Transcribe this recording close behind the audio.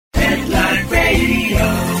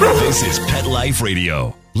This is Pet Life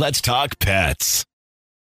Radio. Let's talk pets.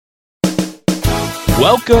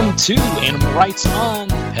 Welcome to Animal Rights on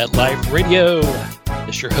Pet Life Radio.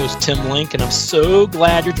 This is your host, Tim Link, and I'm so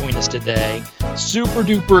glad you're joining us today. Super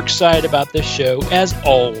duper excited about this show, as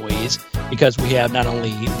always, because we have not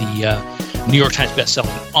only the New York Times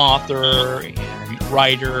bestselling author and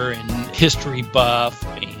writer and history buff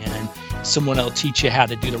and someone that'll teach you how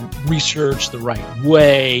to do the research the right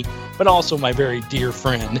way, but also my very dear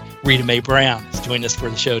friend, Rita Mae Brown, is joining us for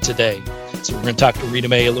the show today. So we're going to talk to Rita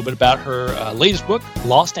Mae a little bit about her latest book,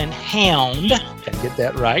 Lost and Hound. Got to get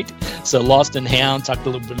that right. So Lost and Hound, talked a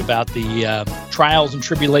little bit about the trials and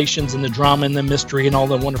tribulations and the drama and the mystery and all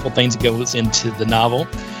the wonderful things that goes into the novel.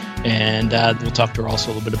 And we'll talk to her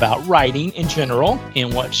also a little bit about writing in general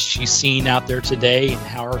and what she's seen out there today and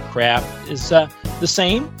how her craft is the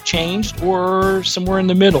same, changed, or somewhere in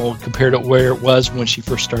the middle compared to where it was when she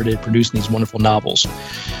first started producing these wonderful novels.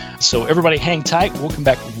 So everybody hang tight. We'll come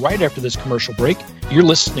back right after this commercial break. You're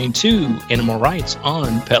listening to Animal Rights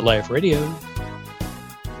on Pet Life Radio.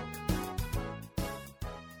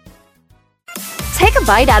 Take a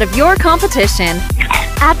bite out of your competition.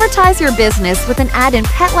 Advertise your business with an ad in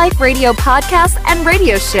Pet Life Radio podcasts and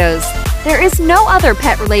radio shows. There is no other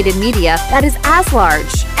pet-related media that is as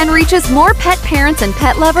large and reaches more pet parents and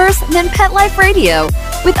pet lovers than Pet Life Radio.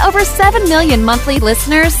 With over 7 million monthly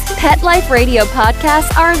listeners, Pet Life Radio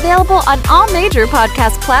podcasts are available on all major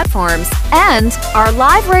podcast platforms. And our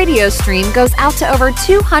live radio stream goes out to over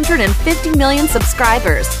 250 million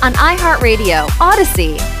subscribers on iHeartRadio,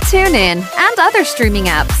 Odyssey, TuneIn, and other streaming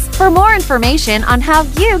apps. For more information on how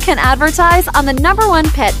you can advertise on the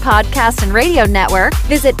 #1 pet podcast and radio network,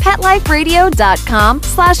 visit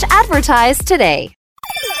PetLifeRadio.com/advertise today.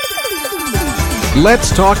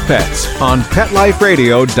 Let's Talk Pets on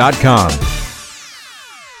PetLifeRadio.com.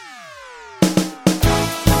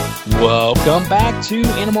 Welcome back to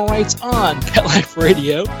Animal Rights on Pet Life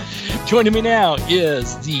Radio. Joining me now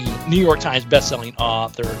is the New York Times bestselling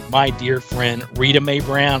author, my dear friend, Rita Mae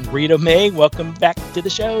Brown. Rita Mae, welcome back to the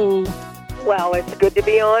show. Well, it's good to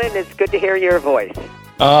be on, and it's good to hear your voice.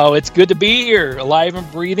 Oh, it's good to be here, alive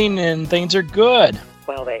and breathing, and things are good.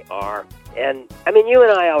 Well, they are. And, I mean, you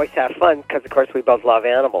and I always have fun because, of course, we both love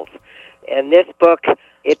animals. And this book,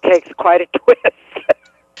 it takes quite a twist.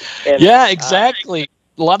 And, yeah, exactly.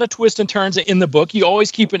 A lot of twists and turns in the book. You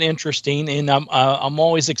always keep it interesting, and I'm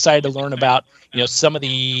always excited to learn about some of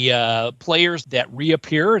the players that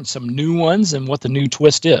reappear and some new ones and what the new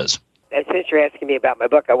twist is. And since you're asking me about my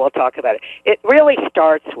book, I will talk about it. It really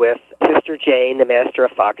starts with Sister Jane, the master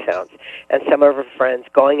of foxhounds, and some of her friends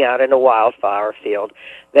going out in a wildflower field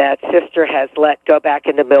that Sister has let go back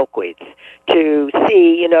into milkweeds to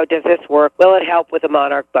see, does this work? Will it help with the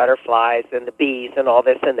monarch butterflies and the bees and all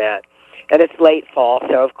this and that? And it's late fall,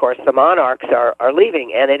 so of course the monarchs are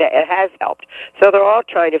leaving, and it has helped. So they're all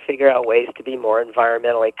trying to figure out ways to be more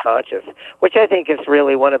environmentally conscious, which I think is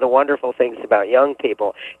really one of the wonderful things about young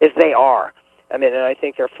people, is they are. I mean, and I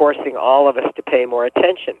think they're forcing all of us to pay more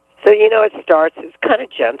attention. So, it starts, it's kind of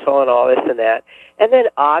gentle and all this and that, and then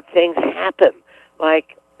odd things happen,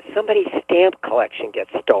 like somebody's stamp collection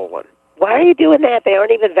gets stolen. Why are you doing that? They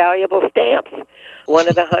aren't even valuable stamps. One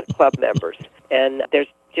of the hunt club members. And there's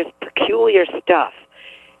just peculiar stuff.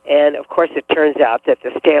 And, of course, it turns out that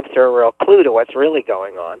the stamps are a real clue to what's really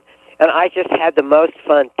going on. And I just had the most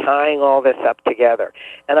fun tying all this up together.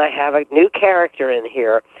 And I have a new character in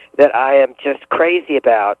here that I am just crazy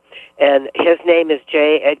about. And his name is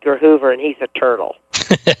J. Edgar Hoover, and he's a turtle.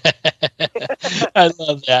 I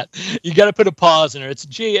love that. You got to put a pause in there. It's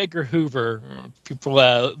J. Edgar Hoover. People,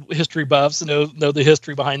 history buffs, know the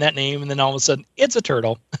history behind that name, and then all of a sudden, it's a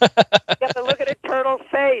turtle. Yeah, but look at a turtle's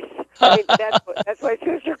face. I mean, that's why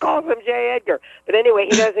Sister calls him J. Edgar. But anyway,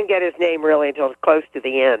 he doesn't get his name really until close to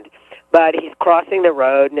the end. But he's crossing the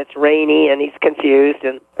road, and it's rainy, and he's confused,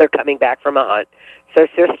 and they're coming back from a hunt. So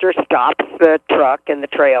Sister stops the truck and the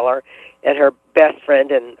trailer, and her best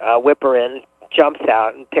friend and whipper in jumps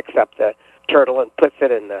out and picks up the turtle and puts it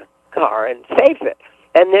in the car and saves it.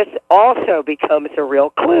 And this also becomes a real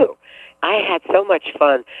clue. I had so much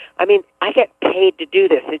fun. I mean, I get paid to do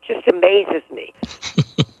this. It just amazes me.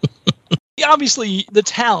 Obviously, the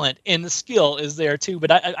talent and the skill is there, too.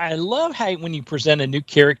 But I love how when you present a new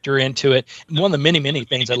character into it, one of the many, many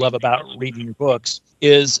things I love about reading your books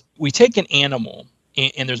is we take an animal,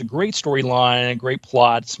 and there's a great storyline, a great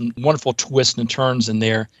plot, some wonderful twists and turns in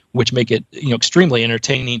there, which make it extremely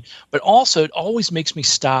entertaining. But also, it always makes me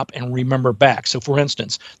stop and remember back. So, for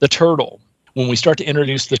instance, the turtle. When we start to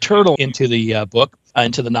introduce the turtle into the book,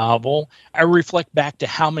 into the novel, I reflect back to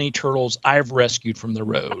how many turtles I've rescued from the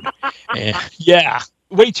road. And, yeah,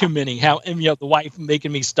 way too many. And the wife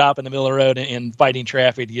making me stop in the middle of the road and fighting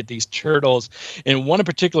traffic to get these turtles. And one in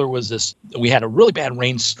particular was this: we had a really bad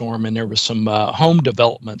rainstorm, and there was some home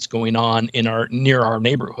developments going on near our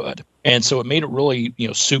neighborhood. And so it made it really,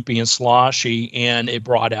 soupy and sloshy, and it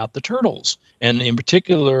brought out the turtles. And in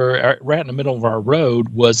particular, right in the middle of our road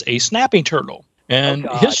was a snapping turtle, and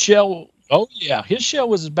his shell. Oh yeah, his shell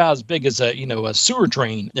was about as big as a sewer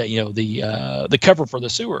drain. The cover for the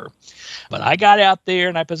sewer. But I got out there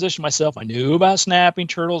and I positioned myself. I knew about snapping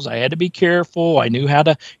turtles. I had to be careful. I knew how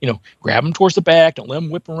to, grab them towards the back. Don't let them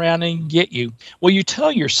whip around and get you. Well, you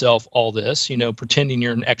tell yourself all this, pretending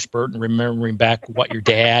you're an expert and remembering back what your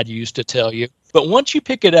dad used to tell you. But once you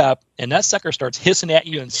pick it up and that sucker starts hissing at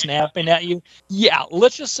you and snapping at you, yeah,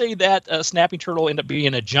 let's just say that snapping turtle ended up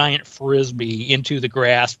being a giant frisbee into the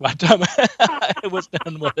grass by the time I was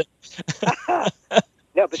done with it.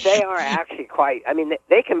 No, but they are actually quite. I mean,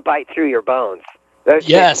 they can bite through your bones. Those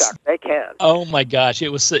yes, they can. Oh my gosh, it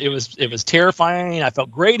was terrifying. I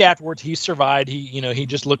felt great afterwards. He survived. He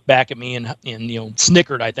just looked back at me and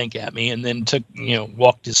snickered, I think, at me, and then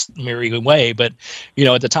walked his merry way. But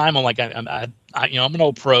at the time, I'm like, I'm an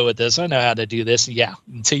old pro at this. I know how to do this. Yeah,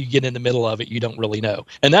 until you get in the middle of it, you don't really know.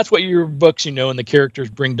 And that's what your books, and the characters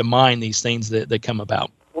bring to mind these things that come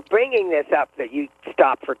about. Well, bringing this up that you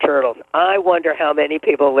stop for turtles, I wonder how many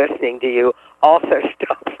people listening to you also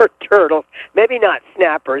stop for turtles. Maybe not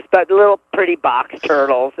snappers, but little pretty box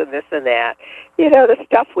turtles and this and that. The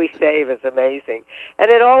stuff we save is amazing. And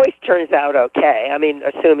it always turns out okay. I mean,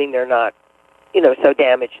 assuming they're not, so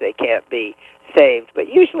damaged they can't be saved.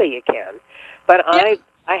 But usually you can. But I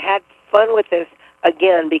had fun with this.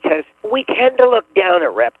 Again, because we tend to look down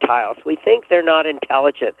at reptiles. We think they're not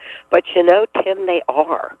intelligent. But Tim, they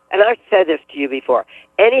are. And I've said this to you before.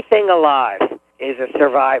 Anything alive is a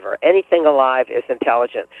survivor. Anything alive is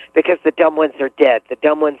intelligent because the dumb ones are dead. The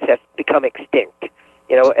dumb ones have become extinct.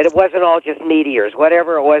 It wasn't all just meteors.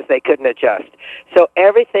 Whatever it was, they couldn't adjust. So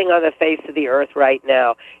everything on the face of the earth right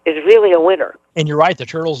now is really a winner. And you're right. The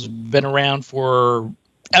turtles have been around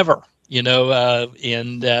forever.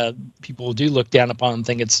 And people do look down upon them and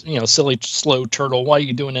think it's, silly, slow turtle. What are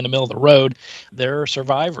you doing in the middle of the road? They're a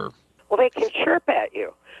survivor. Well, they can chirp at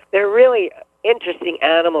you. They're really interesting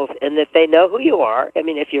animals in that they know who you are. I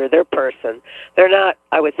mean, if you're their person, they're not,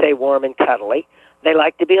 I would say, warm and cuddly. They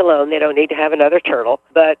like to be alone. They don't need to have another turtle.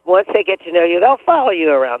 But once they get to know you, they'll follow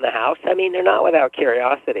you around the house. I mean, they're not without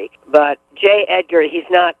curiosity. But J. Edgar, he's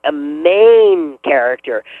not a main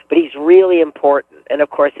character, but he's really important. And,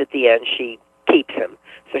 of course, at the end, she keeps him.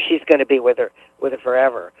 So she's going to be with her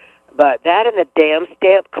forever. But that and the damn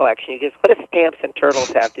stamp collection, you guess, what do stamps and turtles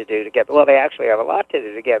have to do together? Well, they actually have a lot to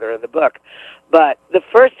do together in the book. But the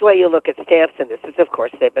first way you look at stamps in this is, of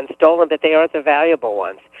course, they've been stolen, but they aren't the valuable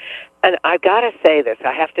ones. And I've got to say this.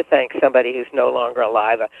 I have to thank somebody who's no longer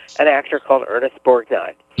alive, an actor called Ernest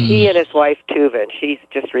Borgnine. He and his wife, Tuva, and she's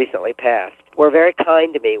just recently passed, were very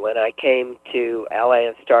kind to me when I came to L.A.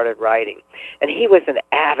 and started writing. And he was an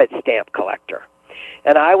avid stamp collector.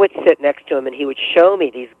 And I would sit next to him, and he would show me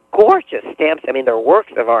these gorgeous stamps. I mean, they're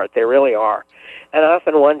works of art. They really are. And I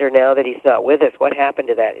often wonder, now that he's not with us, what happened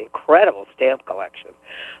to that incredible stamp collection.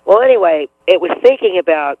 Well, anyway, it was thinking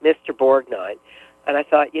about Mr. Borgnine, and I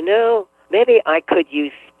thought, maybe I could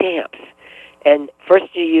use stamps. And first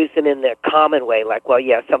you use them in the common way, like, well,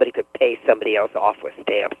 yeah, somebody could pay somebody else off with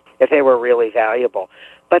stamps if they were really valuable.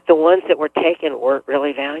 But the ones that were taken weren't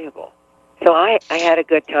really valuable. So I had a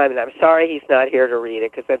good time, and I'm sorry he's not here to read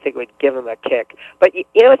it because I think we'd give him a kick. But,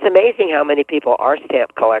 it's amazing how many people are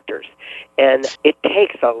stamp collectors, and it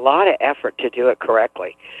takes a lot of effort to do it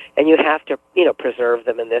correctly. And you have to, preserve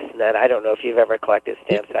them and this and that. I don't know if you've ever collected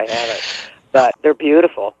stamps. I haven't. But they're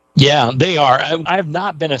beautiful. Yeah, they are. I have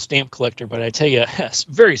not been a stamp collector, but I tell you, a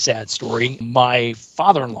very sad story. My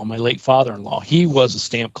father-in-law, my late father-in-law, he was a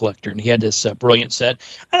stamp collector, and he had this brilliant set.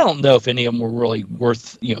 I don't know if any of them were really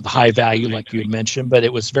worth, the high value like you had mentioned, but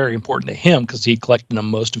it was very important to him because he collected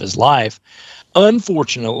them most of his life.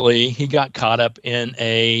 Unfortunately, he got caught up in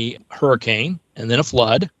a hurricane and then a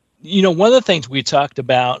flood. One of the things we talked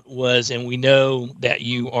about was, and we know that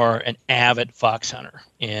you are an avid fox hunter,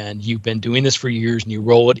 and you've been doing this for years, and you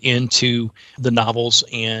roll it into the novels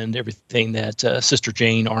and everything that Sister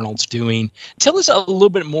Jane Arnold's doing. Tell us a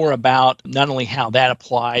little bit more about not only how that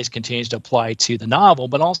continues to apply to the novel,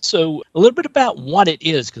 but also a little bit about what it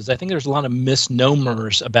is, because I think there's a lot of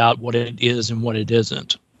misnomers about what it is and what it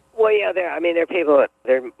isn't. Well, yeah, there are people,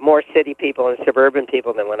 there are more city people and suburban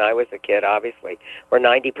people than when I was a kid, obviously. We're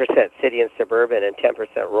 90% city and suburban and 10%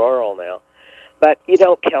 rural now. But you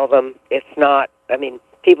don't kill them. It's not,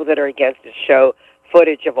 people that are against it show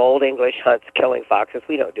footage of old English hunts killing foxes.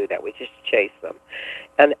 We don't do that. We just chase them.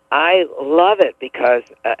 And I love it because,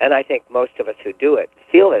 and I think most of us who do it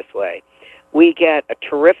feel this way, we get a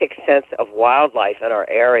terrific sense of wildlife in our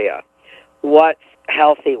area. What's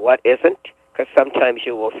healthy, what isn't, because sometimes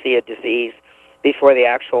you will see a disease before the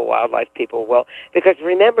actual wildlife people will. Because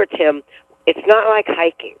remember, Tim, it's not like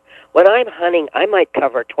hiking. When I'm hunting, I might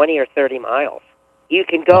cover 20 or 30 miles. You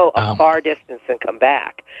can go a far distance and come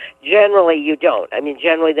back. Generally, you don't. I mean,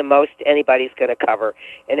 generally, the most anybody's going to cover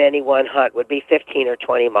in any one hunt would be 15 or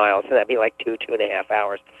 20 miles, and that'd be like 2.5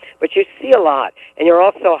 hours. But you see a lot, and you're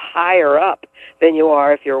also higher up than you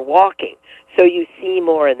are if you're walking. So you see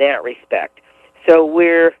more in that respect. So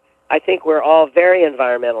I think we're all very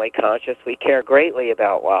environmentally conscious. We care greatly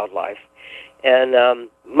about wildlife. And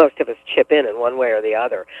most of us chip in one way or the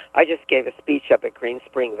other. I just gave a speech up at Green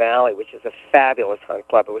Spring Valley, which is a fabulous hunt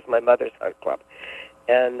club. It was my mother's hunt club.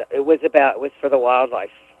 And it was for the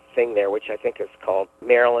wildlife thing there, which I think is called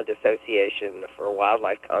Maryland Association for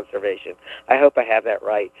Wildlife Conservation. I hope I have that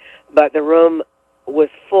right. But the room was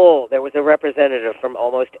full. There was a representative from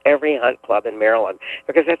almost every hunt club in Maryland,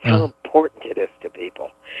 because that's how important it is to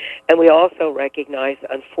people. And we also recognize,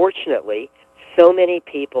 unfortunately, so many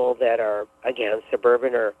people that are, again,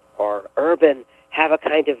 suburban or urban have a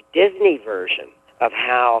kind of Disney version of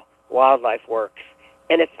how wildlife works.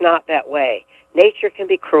 And it's not that way. Nature can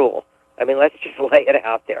be cruel. I mean, let's just lay it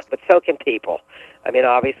out there. But so can people. I mean,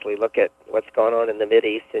 obviously, look at what's going on in the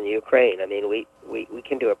Mideast and Ukraine. I mean, we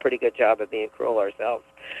can do a pretty good job of being cruel ourselves.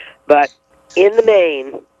 But in the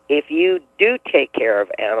main, if you do take care of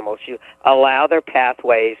animals, you allow their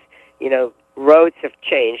pathways, roads have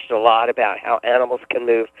changed a lot about how animals can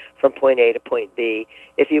move from point A to point B.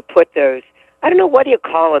 If you put those, I don't know, what do you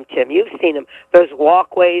call them, Tim? You've seen them. Those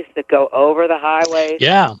walkways that go over the highways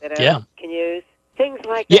that animals can use. Things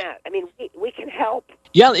like that. I mean, we can help.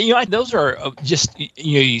 Yeah, those are just,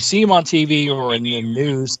 you see them on TV or in the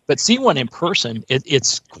news, but see one in person,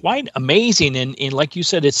 it's quite amazing. And like you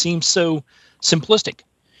said, it seems so simplistic.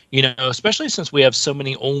 Especially since we have so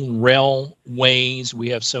many old railways, we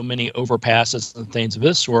have so many overpasses and things of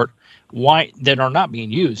this sort, that are not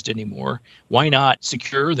being used anymore. Why not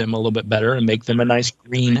secure them a little bit better and make them a nice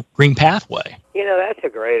green pathway? That's a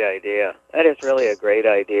great idea. That is really a great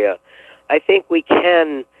idea. I think we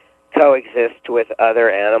can coexist with other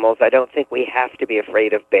animals. I don't think we have to be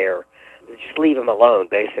afraid of bear. Just leave them alone,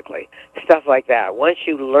 basically. Stuff like that. Once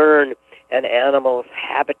you learn an animal's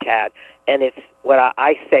habitat, and it's what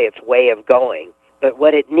I say, its way of going, but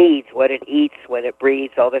what it needs, what it eats, when it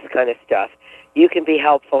breeds, all this kind of stuff, you can be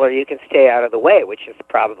helpful or you can stay out of the way, which is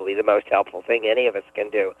probably the most helpful thing any of us can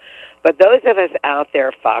do. But those of us out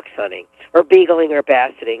there fox hunting or beagling or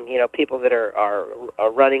bassetting, people that are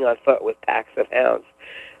running on foot with packs of hounds,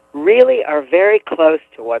 really are very close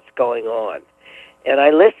to what's going on. And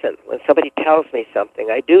I listen. When somebody tells me something,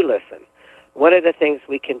 I do listen. One of the things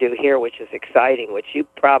we can do here, which is exciting, which you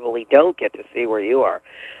probably don't get to see where you are,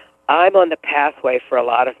 I'm on the pathway for a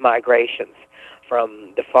lot of migrations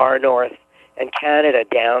from the far north and Canada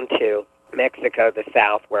down to Mexico, the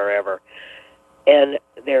south, wherever. And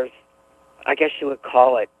there's, I guess you would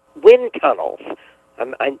call it, wind tunnels.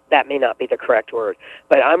 That may not be the correct word,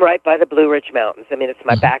 but I'm right by the Blue Ridge Mountains. I mean, it's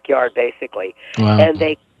my backyard, basically. Wow. And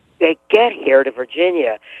they get here to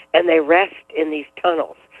Virginia, and they rest in these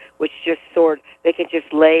tunnels, which they can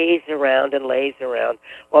just laze around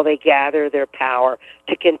while they gather their power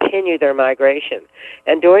to continue their migration.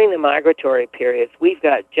 And during the migratory periods, we've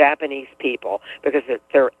got Japanese people, because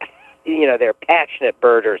they're passionate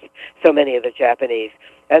birders, so many of the Japanese,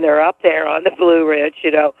 and they're up there on the Blue Ridge,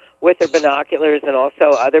 with their binoculars, and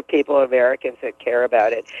also other people, Americans, that care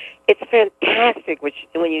about it. It's fantastic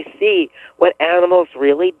when you see what animals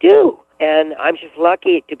really do. And I'm just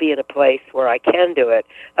lucky to be in a place where I can do it,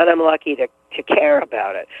 and I'm lucky to care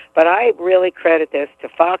about it. But I really credit this to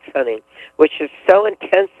fox hunting, which has so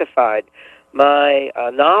intensified my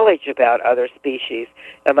knowledge about other species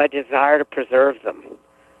and my desire to preserve them.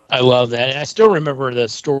 I love that. And I still remember the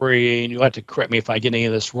story, and you'll have to correct me if I get any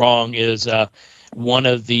of this wrong, is one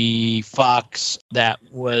of the fox that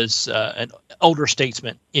was an older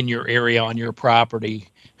statesman in your area on your property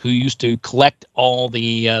who used to collect all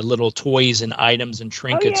the little toys and items and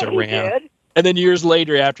trinkets around. He did. And then years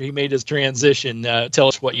later, after he made his transition, tell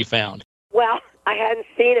us what you found. Well, I hadn't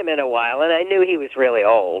seen him in a while, and I knew he was really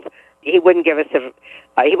old. He wouldn't give us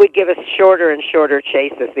he would give us shorter and shorter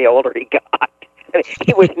chases the older he got.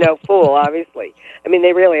 He was no fool, obviously. I mean,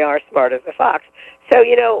 they really are smart as a fox. So,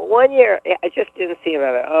 one year, I just didn't see him.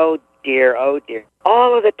 I thought, oh, dear.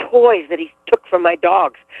 All of the toys that he took from my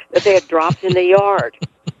dogs that they had dropped in the yard.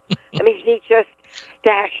 I mean, he just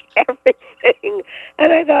stashed everything.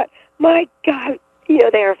 And I thought, my God,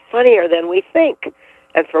 they're funnier than we think.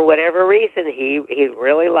 And for whatever reason, he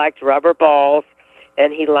really liked rubber balls,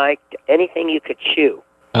 and he liked anything you could chew.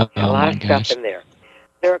 Oh, A lot of gosh. stuff in there.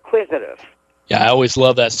 They're acquisitive. Yeah, I always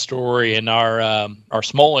love that story. And our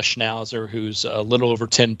smallest schnauzer, who's a little over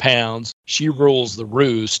 10 pounds, she rules the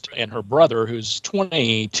roost. And her brother, who's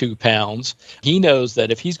 22 pounds, he knows that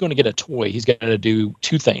if he's going to get a toy, he's got to do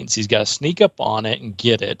two things. He's got to sneak up on it and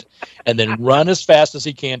get it, and then run as fast as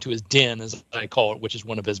he can to his den, as I call it, which is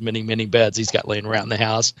one of his many, many beds he's got laying around the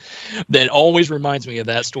house. That always reminds me of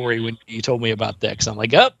that story when you told me about that. Because I'm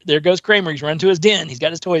like, there goes Kramer. He's running to his den. He's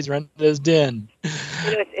got his toys running to his den.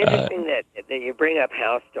 It's interesting that you bring up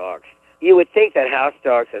house dogs. You would think that house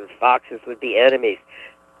dogs and foxes would be enemies.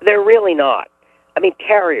 They're really not. I mean,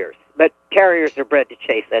 terriers, but terriers are bred to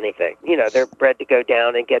chase anything. They're bred to go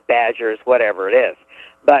down and get badgers, whatever it is.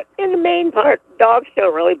 But in the main part, dogs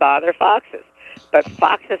don't really bother foxes. But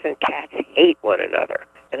foxes and cats hate one another.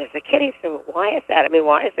 And as a kid, I said, why is that? I mean,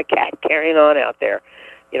 why is a cat carrying on out there,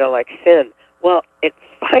 like sin? Well, it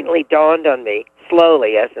finally dawned on me,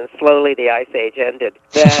 slowly, as in slowly the Ice Age ended,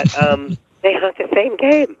 that they hunt the same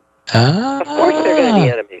game. Of course they're going to be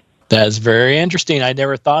enemies. That's very interesting. I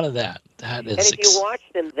never thought of that. That is. And if you watch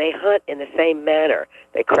them, they hunt in the same manner.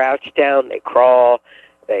 They crouch down, they crawl,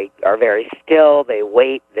 they are very still, they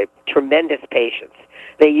wait, they have tremendous patience.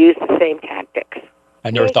 They use the same tactics.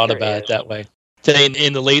 I never thought about it that way. Today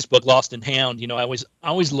in the latest book, Lost and Hound, I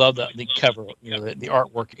always love the cover. The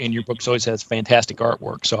artwork in your books always has fantastic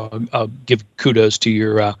artwork. So I'll give kudos to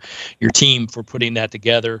your team for putting that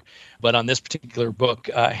together. But on this particular book,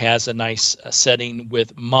 has a nice setting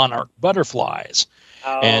with monarch butterflies.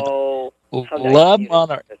 Oh, and love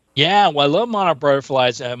monarch. Yeah, well, I love monarch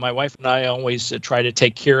butterflies. My wife and I always try to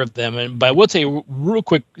take care of them. But I will tell you a real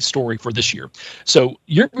quick story for this year. So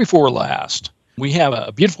year before last, we have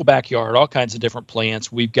a beautiful backyard, all kinds of different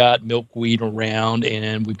plants. We've got milkweed around,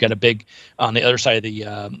 and we've got a big, on the other side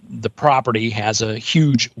of the property has a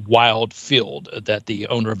huge wild field that the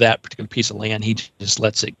owner of that particular piece of land, he just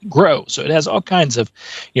lets it grow. So it has all kinds of,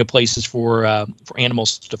 places for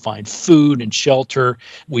animals to find food and shelter.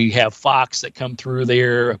 We have fox that come through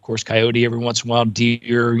there, of course, coyote every once in a while,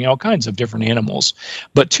 deer, all kinds of different animals.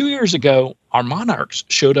 But 2 years ago, our monarchs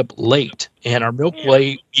showed up late, and our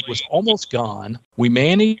milkweed was almost gone. We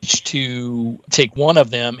managed to take one of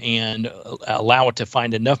them and allow it to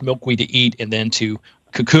find enough milkweed to eat and then to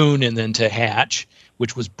cocoon and then to hatch,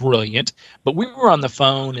 which was brilliant. But we were on the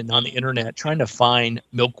phone and on the internet trying to find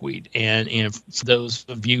milkweed. And for those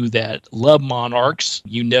of you that love monarchs,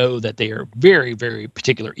 you know that they are very, very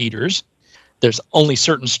particular eaters. There's only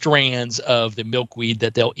certain strands of the milkweed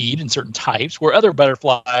that they'll eat and certain types, where other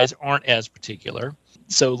butterflies aren't as particular.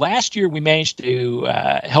 So last year we managed to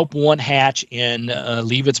help one hatch and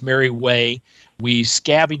leave its merry way. We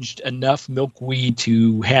scavenged enough milkweed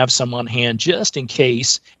to have some on hand just in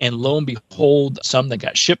case, and lo and behold, some that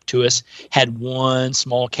got shipped to us had one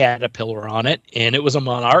small caterpillar on it, and it was a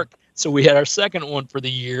monarch. So we had our second one for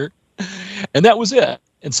the year, and that was it.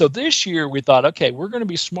 And so this year we thought, okay, we're going to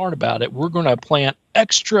be smart about it. We're going to plant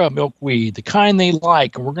extra milkweed, the kind they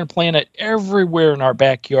like, and we're going to plant it everywhere in our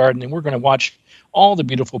backyard, and then we're going to watch all the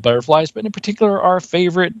beautiful butterflies, but in particular our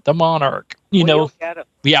favorite, the monarch. You'll get 'em.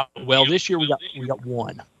 Yeah. Well, this year we got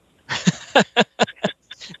one.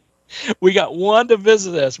 We got one to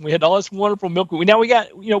visit us. We had all this wonderful milkweed. Now we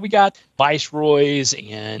got viceroys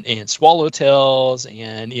and swallowtails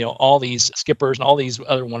and all these skippers and all these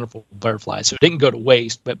other wonderful butterflies. So it didn't go to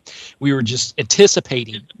waste, but we were just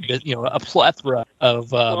anticipating a plethora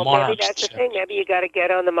of monarchs. Maybe that's the thing. Maybe you got to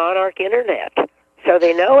get on the monarch internet so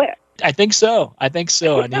they know it. I think so. I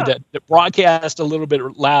need to broadcast a little bit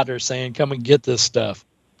louder, saying, "Come and get this stuff."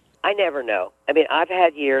 I never know. I mean, I've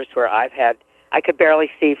had years where I could barely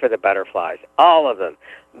see for the butterflies, all of them,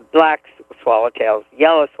 black swallowtails,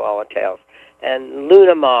 yellow swallowtails, and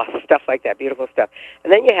Luna moths, stuff like that, beautiful stuff.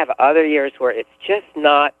 And then you have other years where it's just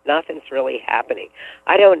nothing's really happening.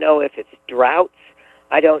 I don't know if it's droughts.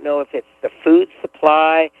 I don't know if it's the food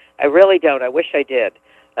supply. I really don't. I wish I did.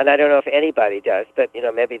 And I don't know if anybody does, but,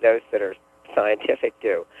 maybe those that are scientific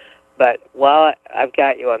do. But while I've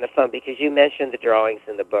got you on the phone, because you mentioned the drawings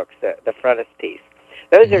in the books, the frontispiece,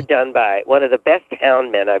 those are done by one of the best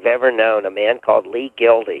hound men I've ever known, a man called Lee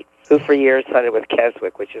Gildy, who for years hunted with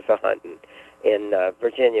Keswick, which is a hunt in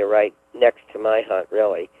Virginia, right next to my hunt,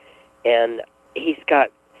 really. And he's got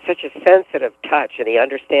such a sensitive touch, and he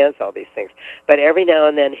understands all these things. But every now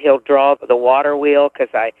and then he'll draw the water wheel,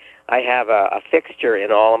 because I have a fixture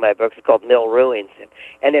in all of my books called Mill Ruins,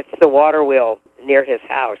 and it's the water wheel near his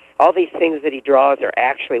house. All these things that he draws are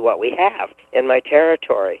actually what we have in my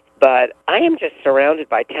territory. But I am just surrounded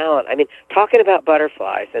by talent. I mean, talking about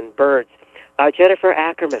butterflies and birds, Jennifer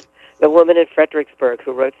Ackerman, the woman in Fredericksburg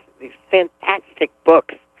who wrote these fantastic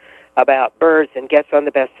books about birds and gets on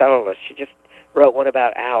the bestseller list. She just wrote one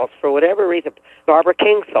about owls. For whatever reason, Barbara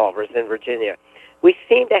Kingsolver's in Virginia. We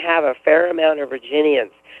seem to have a fair amount of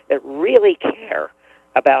Virginians that really care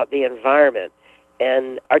about the environment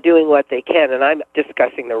and are doing what they can. And I'm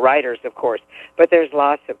discussing the writers, of course, but there's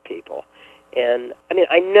lots of people. And, I mean,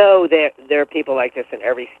 I know that there are people like this in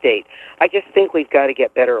every state. I just think we've got to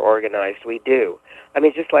get better organized. We do. I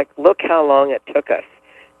mean, just like, look how long it took us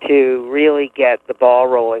to really get the ball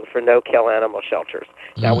rolling for no-kill animal shelters.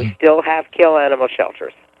 Mm-hmm. Now, we still have kill animal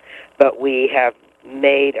shelters, but we have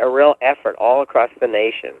made a real effort all across the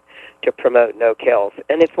nation to promote no-kills,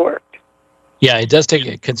 and it's worked. Yeah, it does take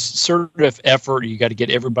a concerted effort. You got to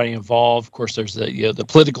get everybody involved. Of course, there's the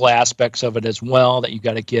political aspects of it as well, that you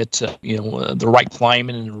got to get the right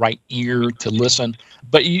climate and the right ear to listen.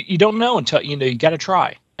 But you don't know until you got to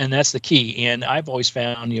try, and that's the key. And I've always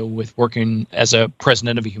found with working as a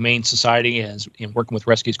president of a humane society, as in working with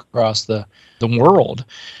rescues across the world,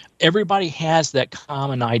 everybody has that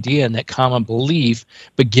common idea and that common belief,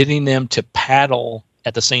 but getting them to paddle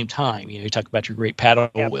at the same time. You talk about your great paddle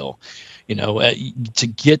wheel. To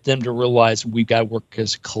get them to realize we've got to work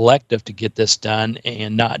as a collective to get this done,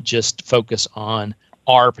 and not just focus on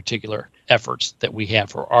our particular efforts that we have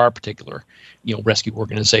for our particular, rescue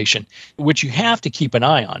organization, which you have to keep an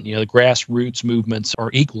eye on. The grassroots movements are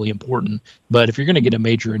equally important, but if you're going to get a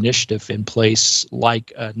major initiative in place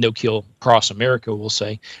like No Kill Across America, we'll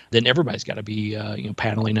say, then everybody's got to be,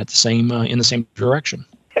 paddling at the same in the same direction.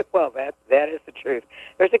 Well, that is the truth.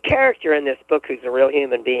 There's a character in this book who's a real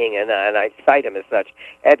human being, and I cite him as such,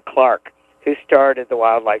 Ed Clark, who started the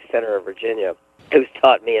Wildlife Center of Virginia, who's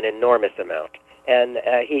taught me an enormous amount. And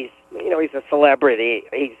he's a celebrity.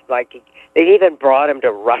 He's like, they even brought him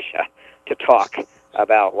to Russia to talk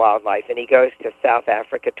about wildlife, and he goes to South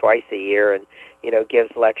Africa twice a year and,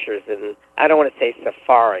 gives lectures. And I don't want to say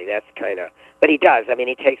safari, that's kind of, but he does. I mean,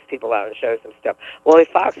 he takes people out and shows them stuff. Well, he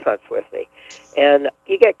fox hunts with me. And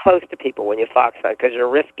you get close to people when you fox hunt because you're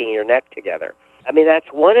risking your neck together. I mean, that's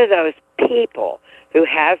one of those people who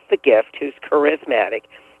has the gift, who's charismatic,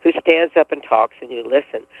 who stands up and talks and you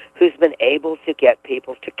listen, who's been able to get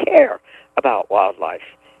people to care about wildlife.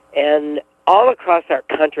 And all across our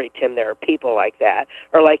country, Tim, there are people like that,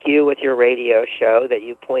 or like you with your radio show that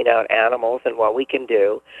you point out animals and what we can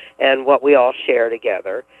do and what we all share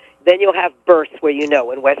together. Then you'll have bursts where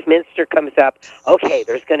when Westminster comes up, okay,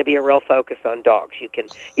 there's going to be a real focus on dogs. You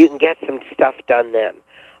can get some stuff done then.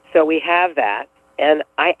 So we have that, and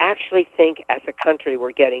I actually think as a country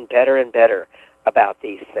we're getting better and better about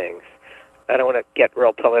these things. I don't want to get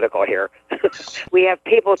real political here. We have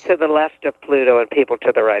people to the left of Pluto and people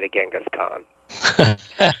to the right of Genghis Khan.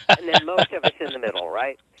 And then most of us in the middle,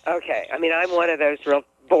 right? Okay, I mean, I'm one of those real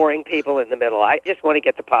boring people in the middle. I just want to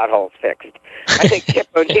get the potholes fixed. I think Chip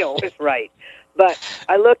O'Neill was right. But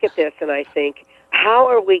I look at this and I think, how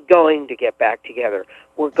are we going to get back together?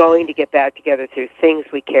 We're going to get back together through things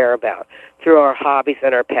we care about, through our hobbies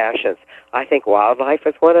and our passions. I think wildlife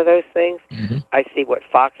is one of those things. Mm-hmm. I see what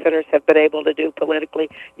fox hunters have been able to do politically.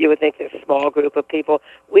 You would think this small group of people,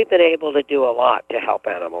 we've been able to do a lot to help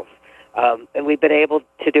animals. And we've been able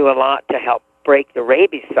to do a lot to help break the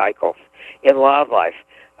rabies cycles in wildlife.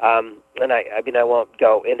 And I won't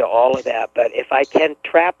go into all of that, but if I can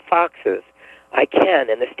trap foxes, I can.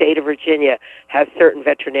 And the state of Virginia has certain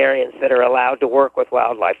veterinarians that are allowed to work with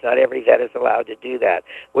wildlife. Not every vet is allowed to do that,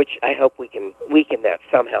 which I hope we can weaken that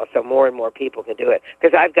somehow so more and more people can do it.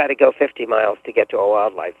 Because I've got to go 50 miles to get to a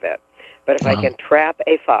wildlife vet. But if I can trap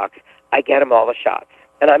a fox, I get them all the shots.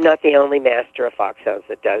 And I'm not the only master of foxhounds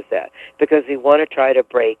that does that, because we want to try to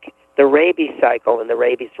break the rabies cycle in the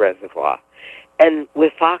rabies reservoir. And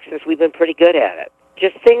with foxes, we've been pretty good at it.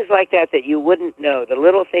 Just things like that you wouldn't know, the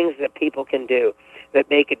little things that people can do that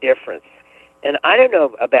make a difference. And I don't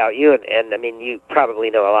know about you, and I mean, you probably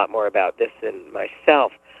know a lot more about this than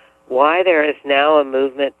myself, why there is now a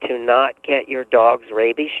movement to not get your dog's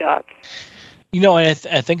rabies shots.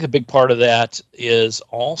 I think the big part of that is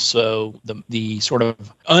also the sort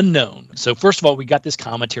of unknown. So first of all, we got this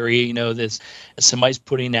commentary, this somebody's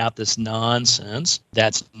putting out this nonsense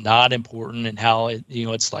that's not important, and how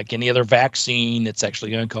it's like any other vaccine. It's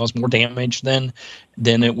actually going to cause more damage than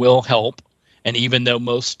it will help. And even though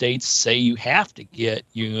most states say you have to get,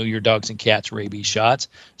 your dogs and cats rabies shots,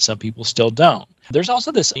 some people still don't. There's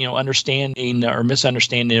also this, understanding or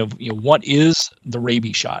misunderstanding of, what is the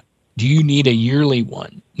rabies shot? Do you need a yearly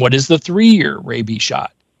one? What is the 3-year rabies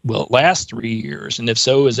shot? Will it last 3 years? And if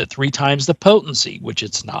so, is it 3 times the potency, which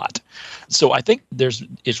it's not? So I think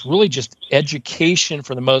it's really just education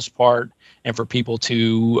for the most part, and for people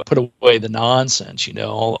to put away the nonsense,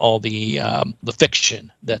 all the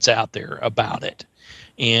fiction that's out there about it.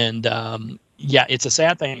 And yeah, it's a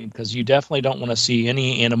sad thing because you definitely don't want to see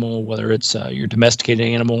any animal, whether it's your domesticated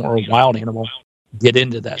animal or a wild animal, get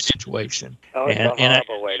into that situation. Oh, it's a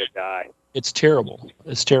horrible way to die. It's terrible.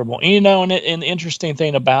 It's terrible. And the interesting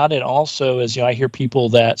thing about it also is, I hear people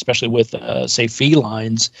that, especially with, say,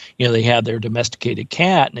 felines, they have their domesticated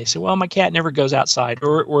cat, and they say, well, my cat never goes outside,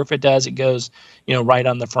 or if it does, it goes, right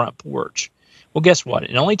on the front porch. Well, guess what?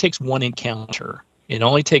 It only takes one encounter. It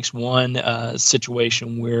only takes one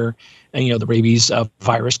situation where, the rabies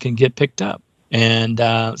virus can get picked up. And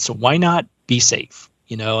so why not be safe?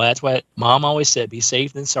 That's what Mom always said, be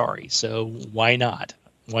safe than sorry. So why not?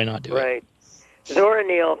 Why not do it? Right. Zora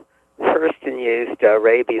Neale Hurston used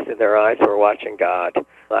rabies in their eyes were watching God.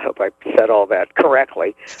 I hope I said all that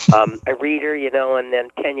correctly. I read her, and then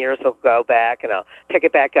 10 years will go back, and I'll pick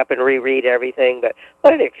it back up and reread everything. But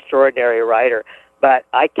what an extraordinary writer. But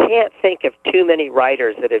I can't think of too many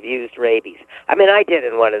writers that have used rabies. I mean, I did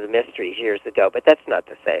in one of the mysteries years ago, but that's not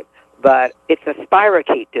the same. But it's a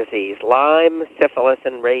spirochete disease. Lyme, syphilis,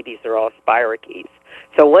 and rabies are all spirochetes.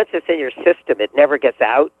 So once it's in your system, it never gets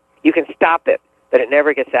out. You can stop it, but it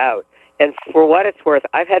never gets out. And for what it's worth,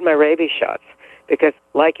 I've had my rabies shots because,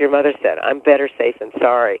 like your mother said, I'm better safe than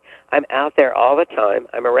sorry. I'm out there all the time.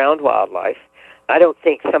 I'm around wildlife. I don't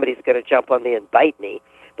think somebody's going to jump on me and bite me.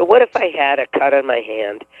 But what if I had a cut on my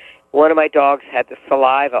hand? One of my dogs had the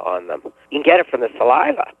saliva on them. You can get it from the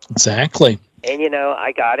saliva. Exactly. And,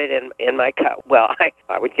 I got it in my cut. Well,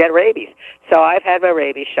 I would get rabies. So I've had my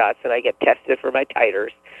rabies shots, and I get tested for my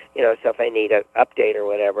titers, so if I need an update or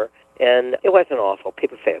whatever. And it wasn't awful.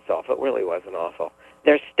 People say it's awful. It really wasn't awful.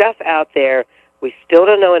 There's stuff out there. We still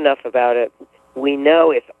don't know enough about it. We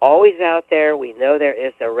know it's always out there. We know there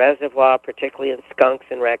is a reservoir, particularly in skunks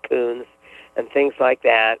and raccoons and things like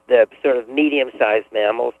that, the sort of medium-sized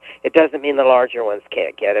mammals. It doesn't mean the larger ones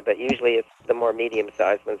can't get it, but usually it's the more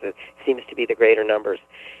medium-sized ones that seems to be the greater numbers.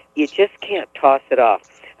 You just can't toss it off.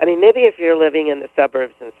 I mean, maybe if you're living in the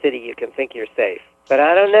suburbs and city, you can think you're safe. But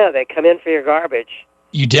I don't know. They come in for your garbage.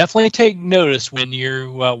 You definitely take notice when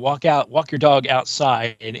you walk your dog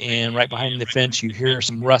outside, and right behind the fence you hear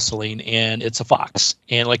some rustling, and it's a fox.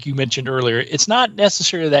 And like you mentioned earlier, it's not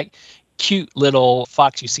necessarily that cute little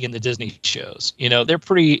fox you see in the Disney shows. They're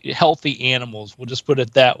pretty healthy animals. We'll just put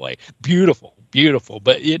it that way. Beautiful.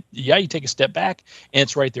 But you take a step back and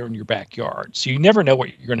it's right there in your backyard. So you never know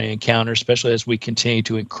what you're going to encounter, especially as we continue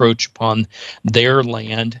to encroach upon their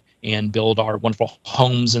land and build our wonderful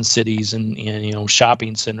homes and cities and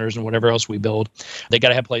shopping centers and whatever else we build. They got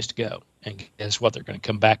to have a place to go. And guess what? They're going to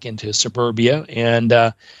come back into suburbia. And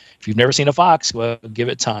if you've never seen a fox, well, give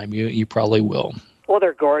it time. You probably will. Well,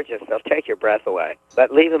 they're gorgeous. They'll take your breath away.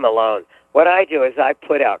 But leave them alone. What I do is I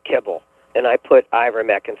put out kibble, and I put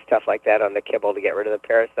ivermectin and stuff like that on the kibble to get rid of the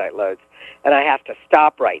parasite loads. And I have to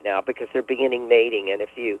stop right now because they're beginning mating. And if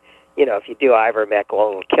you do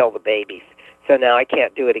ivermectin, it'll kill the babies. So now I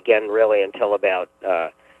can't do it again really until about,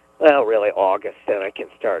 really August. Then I can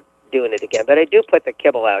start doing it again. But I do put the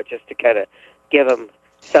kibble out just to kind of give them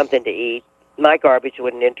something to eat. My garbage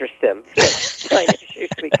wouldn't interest them. Mine is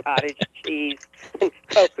usually cottage cheese and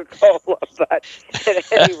Coca-Cola. But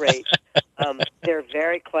at any rate, they're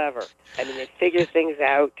very clever. I mean, they figure things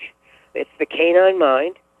out. It's the canine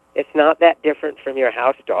mind. It's not that different from your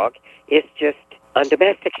house dog. It's just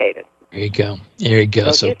undomesticated. There you go.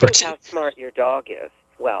 So you think how smart your dog is.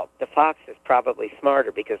 Well, the fox is probably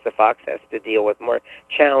smarter because the fox has to deal with more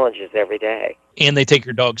challenges every day. And they take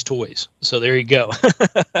your dog's toys. So there you go.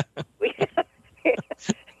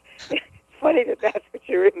 It's funny that's what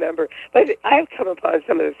you remember. But I've come upon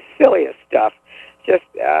some of the silliest stuff. Just,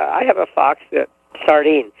 I have a fox that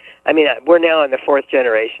sardine. I mean, we're now in the 4th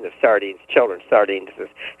generation of sardines. Children's sardines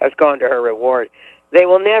has gone to her reward. They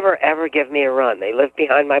will never, ever give me a run. They live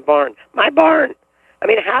behind my barn. My barn! I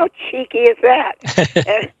mean, how cheeky is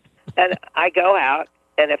that? and I go out,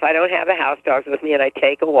 and if I don't have the house dogs with me and I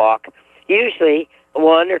take a walk, usually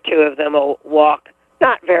one or two of them will walk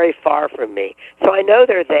not very far from me. So I know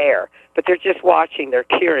they're there, but they're just watching. They're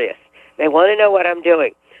curious. They want to know what I'm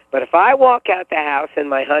doing. But if I walk out the house in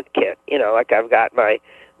my hunt kit, like I've got my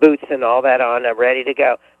boots and all that on, I'm ready to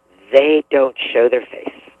go, they don't show their face.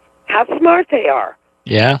 how smart they are.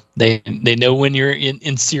 Yeah, they know when you're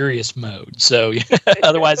in serious mode. So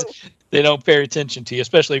otherwise, they don't pay attention to you,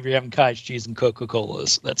 especially if you're having cottage cheese and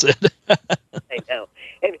Coca-Colas. That's it. I know.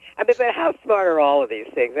 And I mean, but how smart are all of these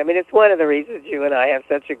things? I mean, it's one of the reasons you and I have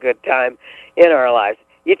such a good time in our lives.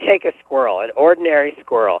 You take a squirrel, an ordinary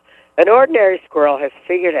squirrel. An ordinary squirrel has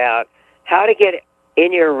figured out how to get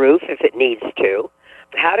in your roof if it needs to,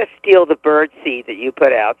 how to steal the bird seed that you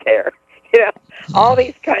put out there, all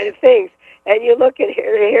these kind of things. And you look and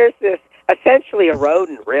here's this, essentially a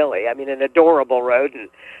rodent, really. I mean, an adorable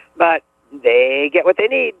rodent. But they get what they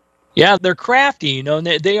need. Yeah, they're crafty, and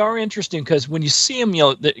they are interesting because when you see them,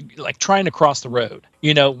 like trying to cross the road,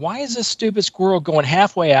 why is this stupid squirrel going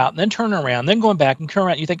halfway out and then turning around, then going back and coming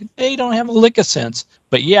around? You think they don't have a lick of sense,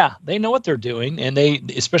 but yeah, they know what they're doing, and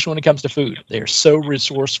especially when it comes to food, they are so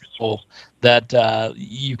resourceful that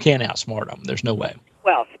you can't outsmart them. There's no way.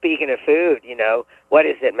 Well, speaking of food, what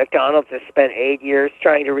is it? McDonald's has spent 8 years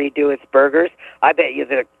trying to redo its burgers. I bet you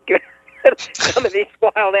that some of these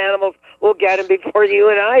wild animals will get them before you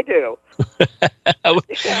and I do.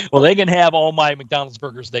 Well, they can have all my McDonald's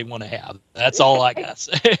burgers they want to have. That's all I got to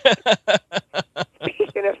say.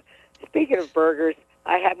 Speaking of burgers,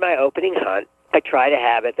 I had my opening hunt. I try to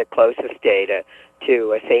have it the closest day to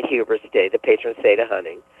St. Hubert's Day, the patron saint of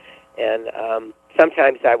hunting. And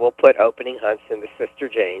sometimes I will put opening hunts in the Sister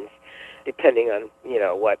Jane's, depending on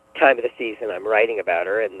what time of the season I'm writing about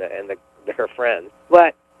her and her friends.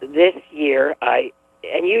 But this year,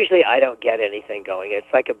 usually I don't get anything going.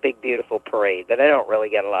 It's like a big, beautiful parade, but I don't really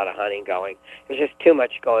get a lot of hunting going. There's just too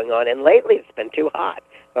much going on, and lately it's been too hot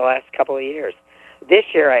the last couple of years. This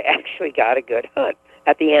year I actually got a good hunt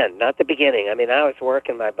at the end, not the beginning. I mean, I was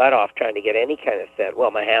working my butt off trying to get any kind of scent. Well,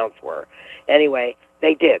 my hounds were. Anyway,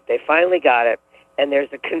 they did. They finally got it, and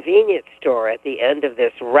there's a convenience store at the end of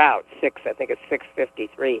this route, I think it's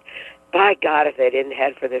 653. By God, if they didn't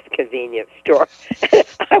head for this convenience store.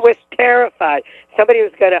 I was terrified. Somebody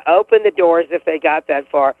was going to open the doors if they got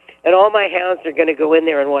that far, and all my hounds are going to go in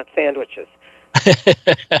there and want sandwiches. The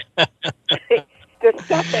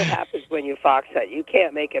stuff that happens when you fox hunt, you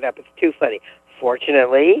can't make it up. It's too funny.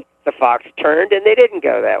 Fortunately, the fox turned, and they didn't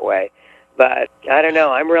go that way. But I don't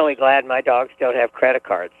know. I'm really glad my dogs don't have credit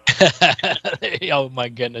cards. Oh, my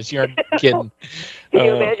goodness. You're kidding. Can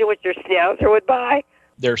you imagine what your schnauzer would buy?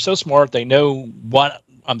 They're so smart. They know what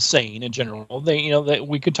I'm saying in general. That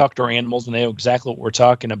we could talk to our animals and they know exactly what we're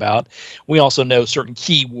talking about. We also know certain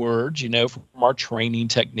key words, from our training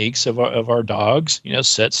techniques of our dogs,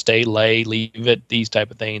 sit, stay, lay, leave it, these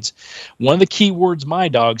type of things. One of the key words my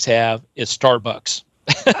dogs have is Starbucks.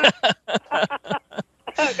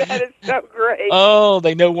 That is so great. Oh,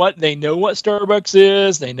 they know what Starbucks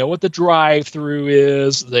is. They know what the drive-through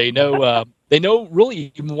is. They know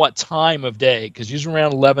really even what time of day, because usually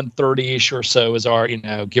around 11:30ish or so is our,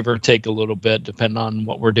 give or take a little bit, depending on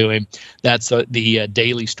what we're doing. That's the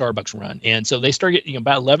daily Starbucks run. And so they start getting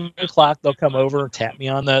about 11 o'clock. They'll come over, tap me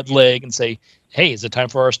on the leg, and say, "Hey, is it time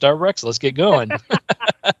for our Starbucks? Let's get going."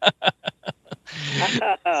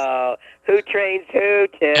 Oh, who trains who,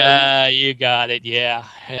 Tim? You got it. Yeah.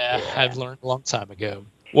 I've learned a long time ago.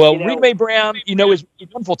 Well, Rita Mae Brown, it's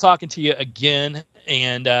wonderful talking to you again.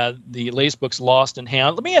 And the latest book's Lost and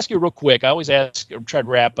Hound. Let me ask you real quick. I always try to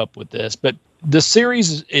wrap up with this, but the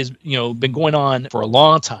series is been going on for a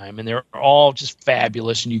long time, and they're all just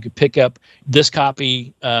fabulous. And you could pick up this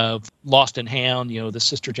copy of Lost and Hound, the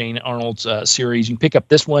Sister Jane Arnold's series. You can pick up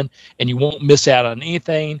this one, and you won't miss out on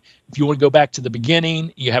anything. If you want to go back to the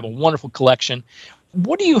beginning, you have a wonderful collection.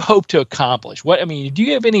 What do you hope to accomplish? Do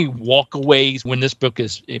you have any walkaways when this book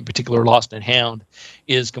is, in particular, Lost and Hound,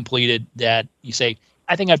 is completed, that you say,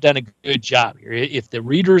 I think I've done a good job here? If the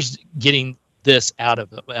reader's getting this out of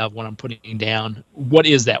what I'm putting down, what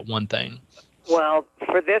is that one thing? Well,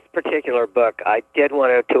 for this particular book, I did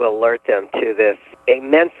want to alert them to this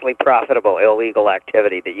immensely profitable illegal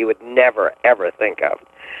activity that you would never, ever think of,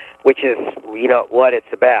 which is, what it's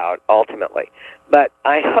about, ultimately. But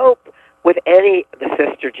I hope with any of the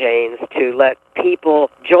Sister Janes to let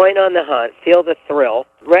people join on the hunt, feel the thrill,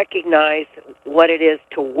 recognize what it is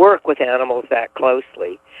to work with animals that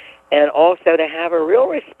closely, and also to have a real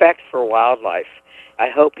respect for wildlife. I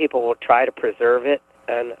hope people will try to preserve it,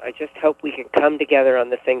 and I just hope we can come together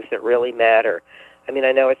on the things that really matter. I mean,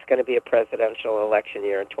 I know it's going to be a presidential election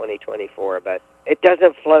year in 2024, but it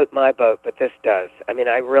doesn't float my boat, but this does. I mean,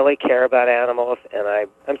 I really care about animals, and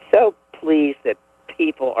I'm so pleased that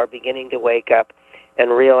people are beginning to wake up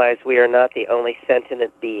and realize we are not the only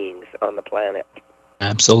sentient beings on the planet.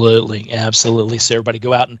 Absolutely, absolutely. So everybody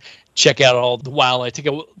go out and check out all the wildlife.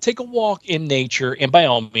 Take a walk in nature, and by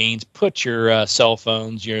all means, put your cell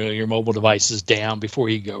phones, your mobile devices down before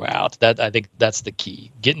you go out. I think that's the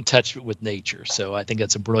key. Get in touch with nature. So I think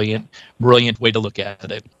that's a brilliant way to look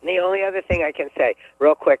at it. The only other thing I can say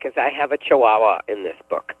real quick is I have a Chihuahua in this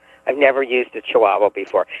book. I've never used a Chihuahua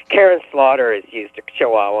before. Karen Slaughter has used a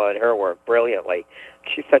Chihuahua in her work brilliantly.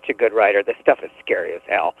 She's such a good writer. This stuff is scary as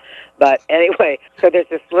hell. But anyway, so there's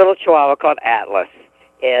this little Chihuahua called Atlas.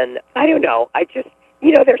 And I don't know,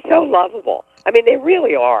 they're so lovable. I mean, they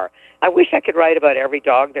really are. I wish I could write about every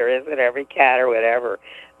dog there is and every cat or whatever.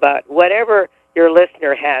 But whatever your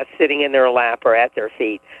listener has sitting in their lap or at their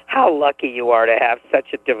feet, how lucky you are to have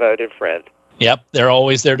such a devoted friend. Yep, they're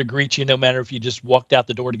always there to greet you, no matter if you just walked out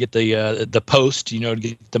the door to get the post, to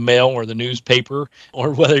get the mail or the newspaper,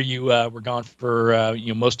 or whether you were gone for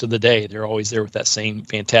most of the day. They're always there with that same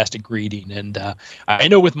fantastic greeting. And I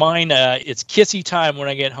know with mine, it's kissy time when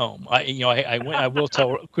I get home. I will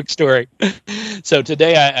tell a quick story. So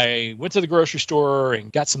today I went to the grocery store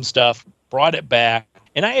and got some stuff, brought it back,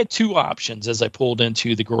 and I had two options as I pulled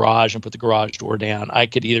into the garage and put the garage door down. I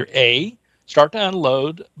could either A, start to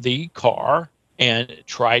unload the car and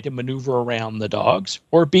try to maneuver around the dogs,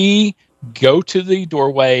 or B, go to the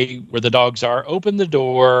doorway where the dogs are, open the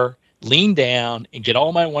door, lean down, and get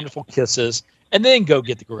all my wonderful kisses, and then go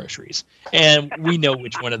get the groceries. And we know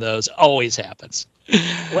which one of those always happens.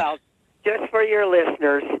 Well, just for your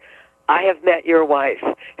listeners, I have met your wife,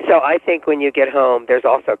 so I think when you get home, there's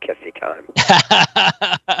also kissy time.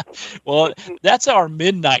 Well, that's our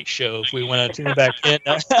midnight show if we want to tune back in.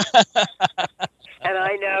 And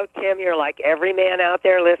I know, Tim, you're like every man out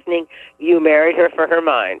there listening. You married her for her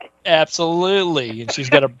mind. Absolutely. And she's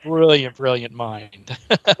got a brilliant, brilliant mind.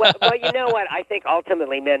 well, you know what? I think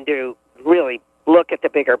ultimately men do really look at the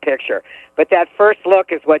bigger picture. But that first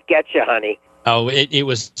look is what gets you, honey. Oh, it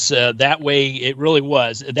was that way. It really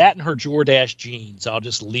was. That and her Jordache jeans. I'll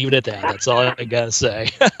just leave it at that. That's all I got to say.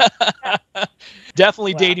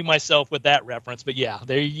 Definitely dating myself with that reference. But yeah,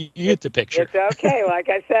 there you get the picture. It's okay. Like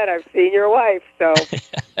I said, I've seen your wife. So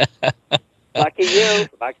lucky you.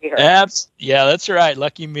 Lucky her. Yeah, that's right.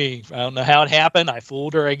 Lucky me. I don't know how it happened. I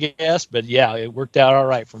fooled her, I guess. But yeah, it worked out all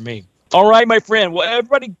right for me. All right, my friend. Well,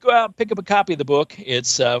 everybody go out and pick up a copy of the book.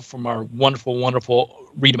 It's from our wonderful, wonderful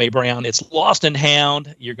Rita Mae Brown. It's Lost and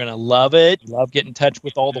Hound. You're going to love it. You love getting in touch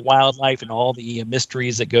with all the wildlife and all the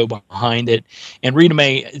mysteries that go behind it. And Rita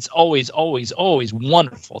Mae, it's always, always, always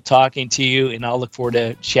wonderful talking to you, and I'll look forward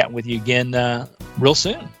to chatting with you again real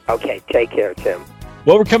soon. Okay, take care, Tim.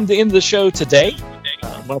 Well, we're coming to the end of the show today.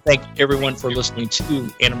 I want to thank everyone for listening to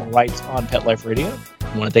Animal Rights on Pet Life Radio.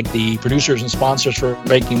 I want to thank the producers and sponsors for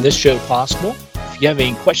making this show possible. If you have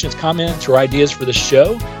any questions, comments, or ideas for the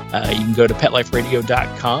show, you can go to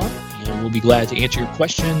PetLifeRadio.com, and we'll be glad to answer your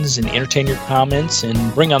questions and entertain your comments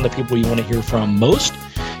and bring on the people you want to hear from most.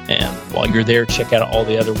 And while you're there, check out all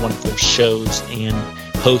the other wonderful shows and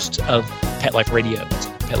hosts of Pet Life Radio. It's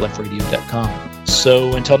PetLifeRadio.com.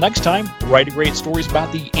 So until next time, write great stories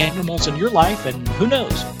about the animals in your life, and who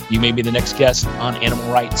knows, you may be the next guest on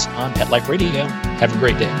Animal Rights on Pet Life Radio. Have a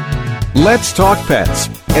great day. Let's Talk Pets,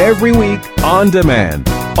 every week on demand,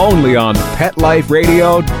 only on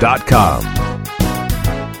PetLifeRadio.com.